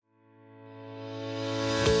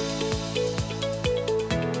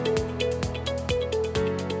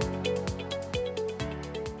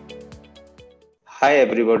Hi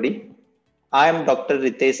everybody, I am Dr.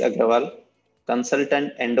 Ritesh Agrawala,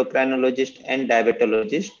 consultant endocrinologist and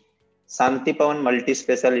diabetologist, Santipavan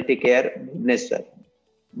Multi-Speciality Care, Bhubaneswar.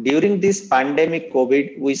 During this pandemic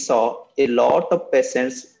COVID, we saw a lot of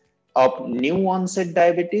patients of new onset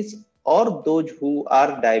diabetes or those who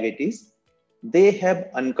are diabetes. They have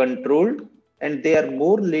uncontrolled and they are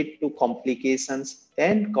more lead to complications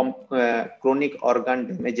and chronic organ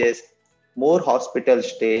damages, more hospital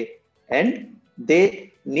stay, and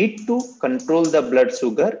they need to control the blood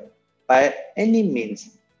sugar by any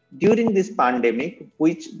means. During this pandemic,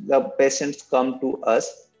 which the patients come to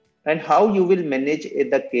us, and how you will manage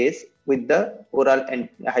the case with the oral and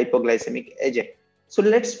hypoglycemic agent. So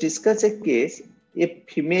let's discuss a case, a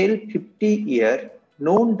female 50-year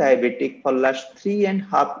known diabetic for last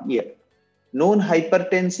 3.5 years, known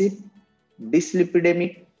hypertensive,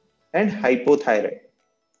 dyslipidemic, and hypothyroid,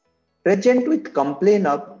 present with complaint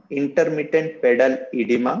of intermittent pedal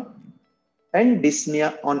edema and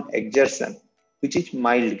dyspnea on exertion, which is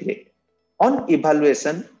mild grade. On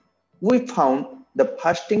evaluation, we found the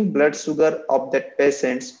fasting blood sugar of that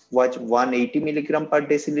patient was 180 milligram per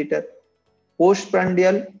deciliter,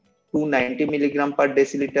 postprandial 290 milligram per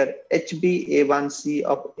deciliter, HbA1c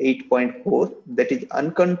of 8.4, that is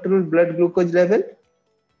uncontrolled blood glucose level,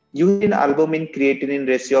 urine albumin creatinine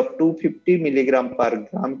ratio of 250 milligram per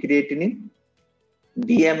gram creatinine,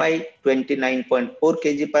 BMI 29.4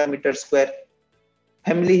 kg per meter square,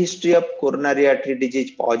 family history of coronary artery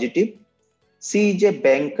disease positive. She is a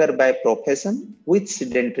banker by profession with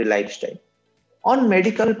sedentary lifestyle. On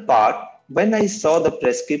medical part, when I saw the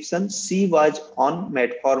prescription, she was on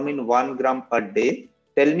metformin 1 gram per day,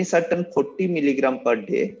 telmisartan 40 milligram per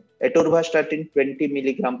day, atorvastatin 20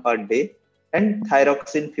 milligram per day, and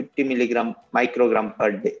thyroxine 50 milligram microgram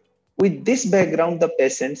per day. With this background, the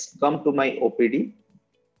patients come to my OPD,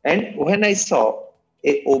 and when I saw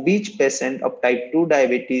a obese patient of type 2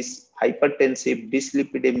 diabetes, hypertensive,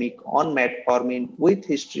 dyslipidemic on metformin with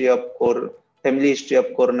family history of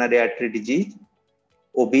coronary artery disease,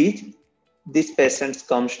 obese, this patient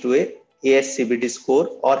comes to a ASCVD score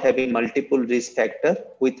or having multiple risk factor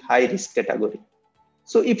with high risk category.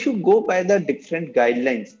 So if you go by the different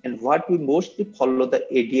guidelines and what we mostly follow the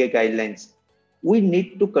ADA guidelines, we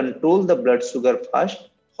need to control the blood sugar first,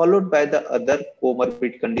 followed by the other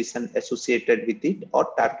comorbid condition associated with it or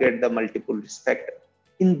target the multiple risk factor.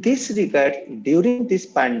 In this regard, during this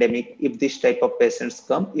pandemic, if this type of patients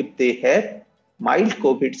come, if they have mild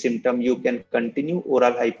COVID symptom, you can continue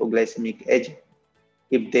oral hypoglycemic agent.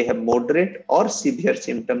 If they have moderate or severe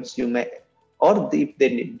symptoms, you may, or if they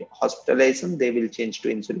need hospitalization, they will change to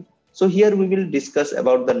insulin. So here we will discuss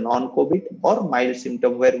about the non-COVID or mild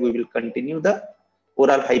symptom where we will continue the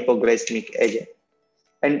oral hypoglycemic agent.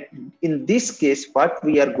 And in this case, what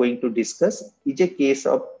we are going to discuss is a case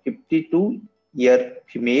of 52-year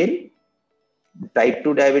female, type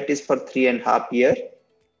 2 diabetes for 3.5 years,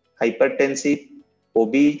 hypertensive,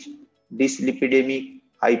 obese, dyslipidemic,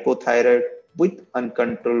 hypothyroid with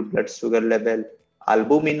uncontrolled blood sugar level,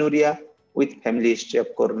 albuminuria with family history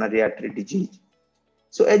of coronary artery disease.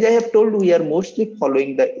 So as I have told, we are mostly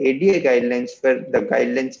following the ADA guidelines where the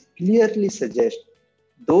guidelines clearly suggest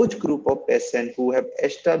those group of patients who have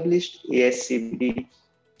established ASCVD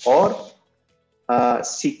or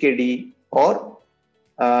CKD or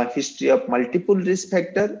history of multiple risk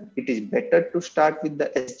factor, it is better to start with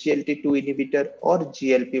the SGLT2 inhibitor or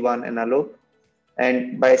GLP-1 analog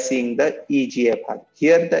and by seeing the EGFR.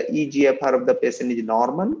 Here the EGFR of the patient is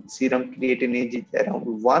normal, serum creatinine is around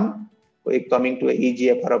 1, coming to a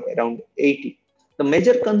EGFR of around 80. The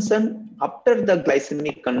major concern after the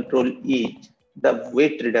glycemic control is the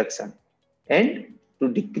weight reduction and to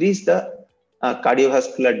decrease the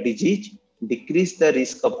cardiovascular disease, decrease the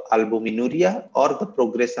risk of albuminuria or the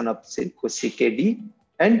progression of CKD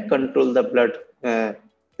and control the blood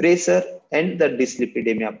pressure and the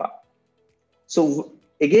dyslipidemia part. So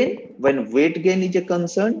again, when weight gain is a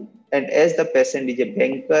concern and as the patient is a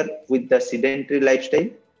banker with the sedentary lifestyle,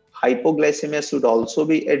 hypoglycemia should also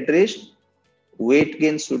be addressed, weight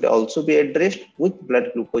gain should also be addressed with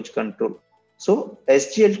blood glucose control. So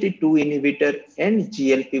SGLT2 inhibitor and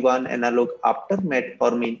GLP-1 analog after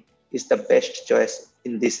metformin is the best choice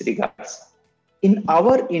in this regards. In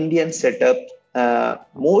our Indian setup,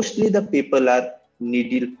 mostly the people are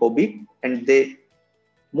needle phobic and they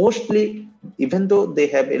mostly, even though they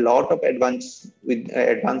have a lot of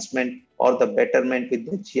advancement or the betterment with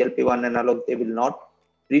the GLP-1 analog, they will not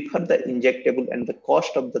prefer the injectable and the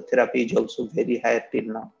cost of the therapy is also very high till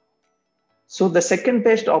now. So the second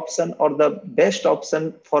best option or the best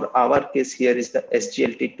option for our case here is the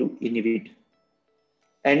SGLT2 inhibitor.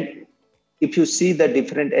 And If you see the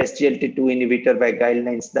different SGLT2 inhibitor by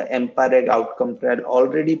guidelines, the EMPA-REG outcome trial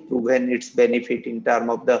already proven its benefit in terms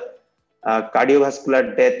of the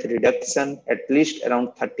cardiovascular death reduction at least around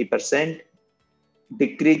 30%,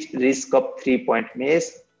 decreased risk of 3-point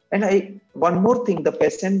MACE. And one more thing, the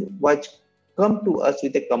patient was come to us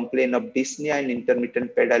with a complaint of dyspnea and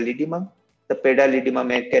intermittent pedal edema. The pedal edema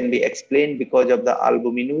can be explained because of the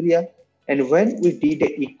albuminuria. And when we did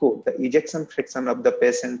a echo, the ejection fraction of the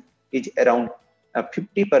patient is around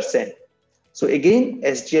 50%. So again,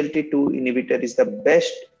 SGLT2 inhibitor is the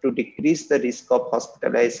best to decrease the risk of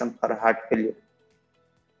hospitalization for heart failure.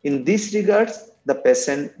 In this regards, the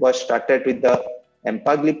patient was started with the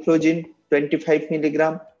empagliflozin 25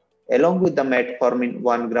 milligram along with the metformin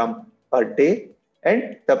 1 gram per day,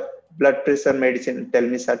 and the blood pressure medicine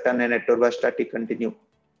telmisartan and atorvastatin continue.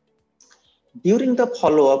 During the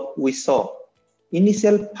follow-up, we saw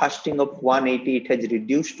initial fasting of 180, it has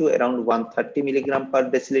reduced to around 130 milligram per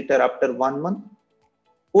deciliter after 1 month.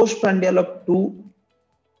 Postprandial of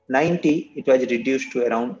 290, it was reduced to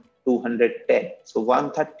around 210. So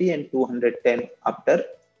 130 and 210 after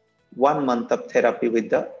 1 month of therapy with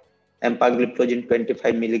the empagliflozin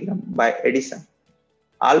 25 milligram by addition.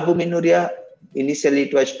 Albuminuria, initially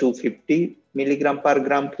it was 250 milligram per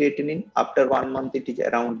gram creatinine. After 1 month, it is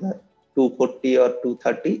around 240 or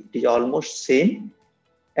 230. It is almost same.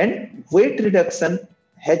 And weight reduction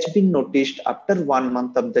has been noticed after 1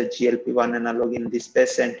 month of the GLP-1 analog in this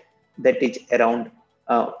patient, that is around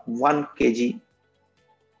 1 kg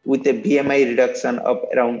with a BMI reduction of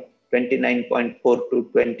around 29.4 to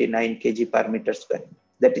 29 kg per meter square.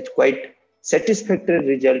 That is quite satisfactory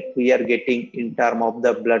result we are getting in terms of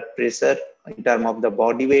the blood pressure, in terms of the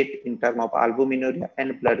body weight, in terms of albuminuria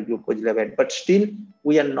and blood glucose level. But still,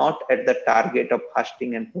 we are not at the target of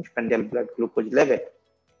fasting and postprandial blood glucose level.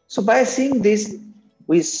 So by seeing this,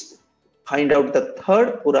 we find out the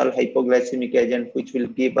third oral hypoglycemic agent which will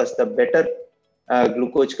give us the better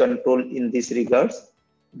glucose control in this regards.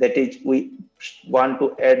 That is, we want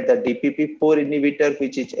to add the DPP-4 inhibitor,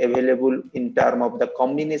 which is available in terms of the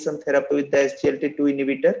combination therapy with the SGLT2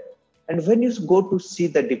 inhibitor. And when you go to see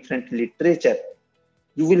the different literature,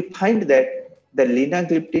 you will find that the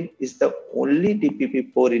linagliptin is the only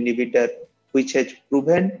DPP-4 inhibitor which has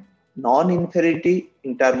proven non-inferiority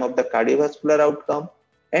in terms of the cardiovascular outcome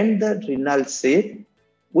and the renal shape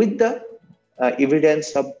with the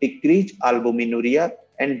evidence of decreased albuminuria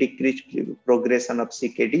and decreased progression of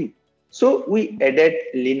CKD. So we added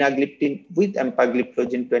linagliptin with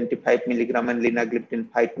empagliflozin 25 milligram and linagliptin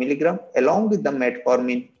 5 milligram along with the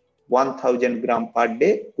metformin 1000 gram per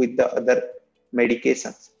day with the other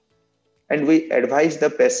medications. And we advise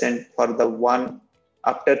the patient for the one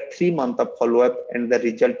after 3 months of follow-up, and the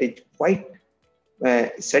result is quite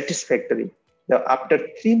satisfactory. After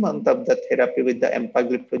 3 months of the therapy with the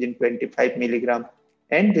empagliflozin 25 milligram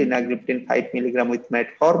and linagliptin 5 milligram with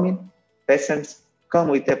metformin, patients come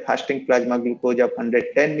with a fasting plasma glucose of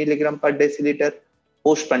 110 milligram per deciliter,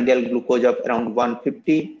 postprandial glucose of around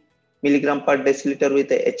 150 milligram per deciliter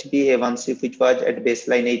with a HbA1c which was at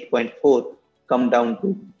baseline 8.4 come down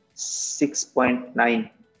to 6.9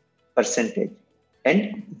 percentage.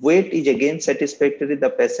 And weight is again satisfactory. The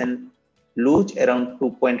patient lose around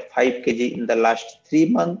 2.5 kg in the last 3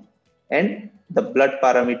 months and the blood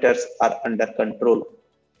parameters are under control.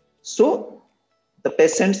 So the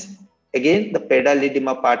patients, again, the pedal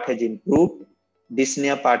edema part has improved,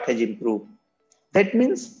 dyspnea part has improved. That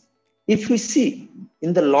means if we see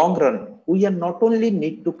in the long run, we are not only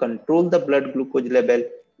need to control the blood glucose level,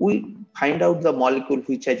 we find out the molecule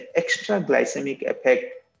which has extra glycemic effect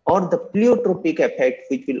or the pleiotropic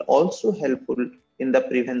effect, which will also helpful in the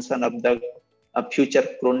prevention of the future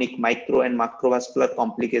chronic micro and macrovascular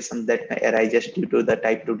complications that may arise due to the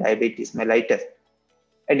type 2 diabetes mellitus.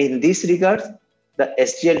 And in this regard, the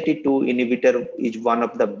SGLT2 inhibitor is one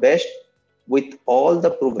of the best with all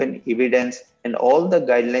the proven evidence, and all the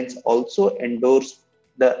guidelines also endorse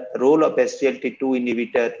the role of SGLT2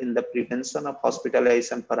 inhibitor in the prevention of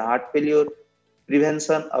hospitalization for heart failure,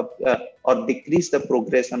 prevention of or decrease the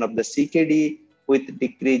progression of the CKD with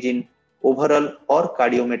decrease in overall or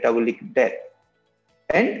cardiometabolic death.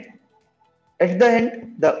 And at the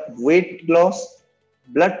end, the weight loss,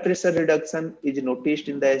 blood pressure reduction is noticed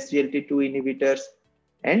in the SGLT2 inhibitors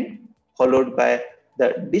and followed by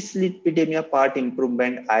the dyslipidemia part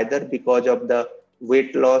improvement, either because of the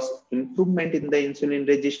weight loss, improvement in the insulin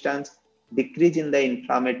resistance, decrease in the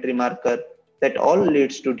inflammatory marker, that all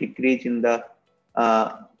leads to decrease in the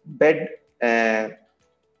bed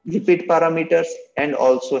lipid parameters and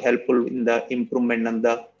also helpful in the improvement on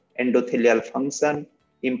the endothelial function,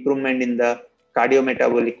 improvement in the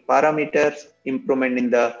cardiometabolic parameters, improvement in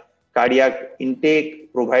the cardiac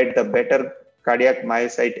intake, provide the better cardiac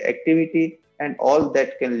myocyte activity, and all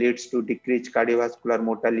that can lead to decreased cardiovascular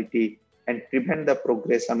mortality and prevent the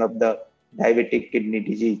progression of the diabetic kidney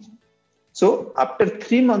disease. So after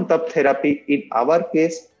 3 months of therapy, in our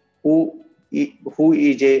case, who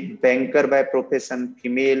is a banker by profession,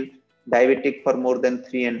 female, diabetic for more than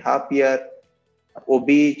 3.5 years,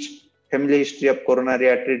 obese, family history of coronary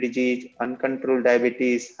artery disease, uncontrolled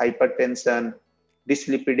diabetes, hypertension,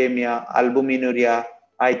 dyslipidemia, albuminuria,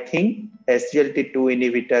 I think SGLT2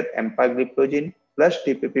 inhibitor empagliflozin plus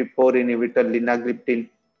DPP4 inhibitor linagliptin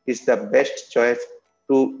is the best choice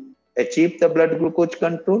to achieve the blood glucose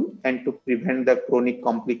control and to prevent the chronic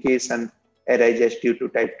complication arises due to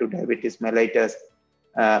type 2 diabetes mellitus,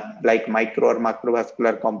 like micro or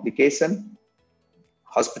macrovascular complication,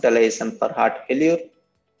 hospitalization for heart failure,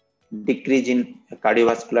 decrease in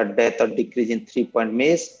cardiovascular death or decrease in 3-point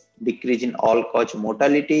MACE, decrease in all-cause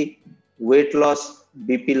mortality, weight loss,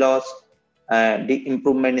 BP loss, the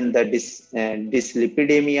improvement in the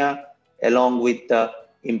dyslipidemia, along with the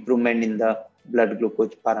improvement in the blood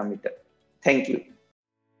glucose parameter. Thank you.